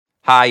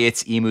Hi,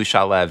 it's Emu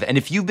Shalev, and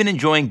if you've been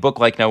enjoying Book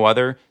Like No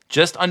Other,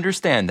 just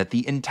understand that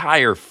the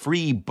entire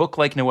free Book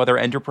Like No Other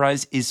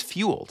enterprise is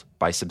fueled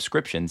by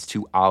subscriptions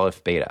to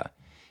Aleph Beta.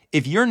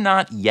 If you're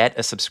not yet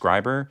a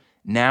subscriber,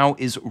 now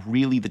is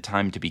really the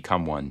time to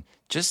become one,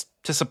 just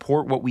to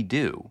support what we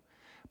do.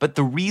 But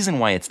the reason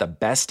why it's the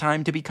best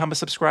time to become a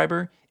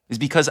subscriber is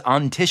because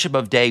on Tisha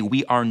B'Av Day,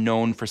 we are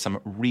known for some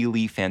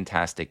really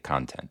fantastic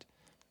content.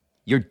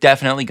 You're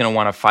definitely going to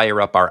want to fire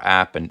up our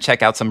app and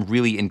check out some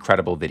really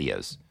incredible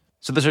videos.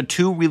 So those are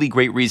two really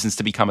great reasons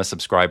to become a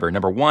subscriber.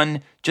 Number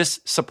one,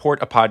 just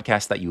support a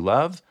podcast that you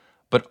love,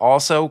 but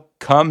also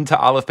come to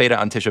Aleph Beta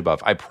on Tisha B'Av.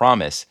 I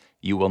promise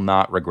you will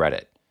not regret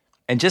it.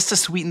 And just to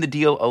sweeten the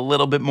deal a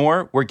little bit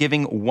more, we're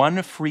giving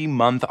 1 free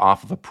month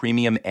off of a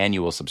premium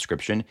annual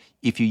subscription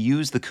if you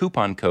use the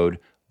coupon code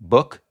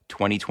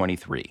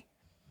BOOK2023.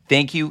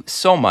 Thank you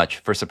so much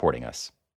for supporting us.